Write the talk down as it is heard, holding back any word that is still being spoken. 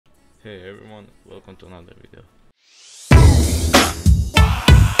Hey everyone, welcome to another video.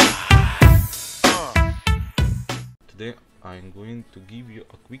 Today I'm going to give you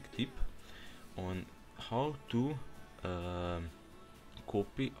a quick tip on how to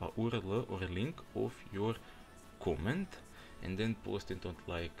copy a URL or a link of your comment and then post it on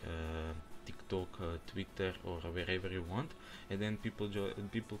like TikTok, Twitter or wherever you want, and then people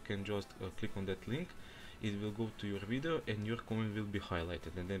can just click on that link. It will go to your video and your comment will be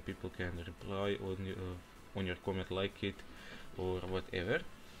highlighted, and then people can reply on your comment, like it or whatever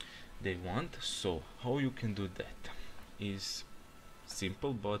they want. So how you can do that is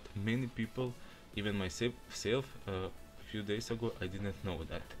simple, but many people, even myself, a few days ago I didn't know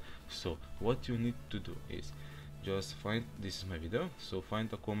that. So what you need to do is just find, this is my video, so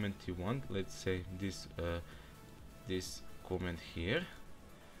find a comment you want. Let's say this comment here.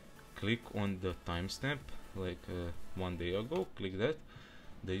 Click on the timestamp, like 1 day ago. Click that.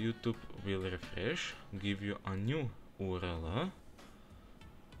 The YouTube will refresh, give you a new URL.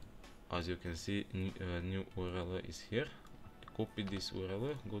 As you can see, new URL is here. Copy this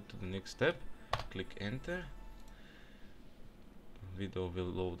URL, go to the next step, click enter. Video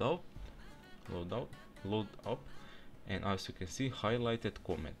will load up, and as you can see, highlighted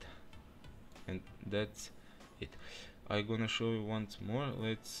comment, and that's it. I'm gonna show you once more.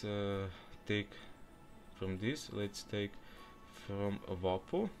 Let's take from this, let's take from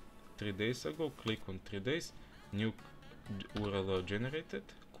Vapo 3 days ago. Click on 3 days, new URL generated,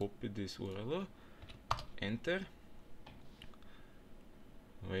 copy this URL, enter.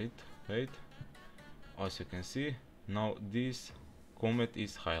 Wait, as you can see, now this comment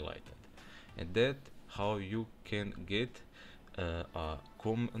is highlighted, and that's how you can get a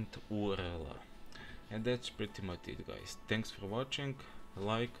comment URL. And that's pretty much it, guys. Thanks for watching.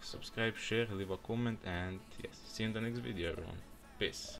 Like, subscribe, share, leave a comment, and yes, see you in the next video, everyone. Peace.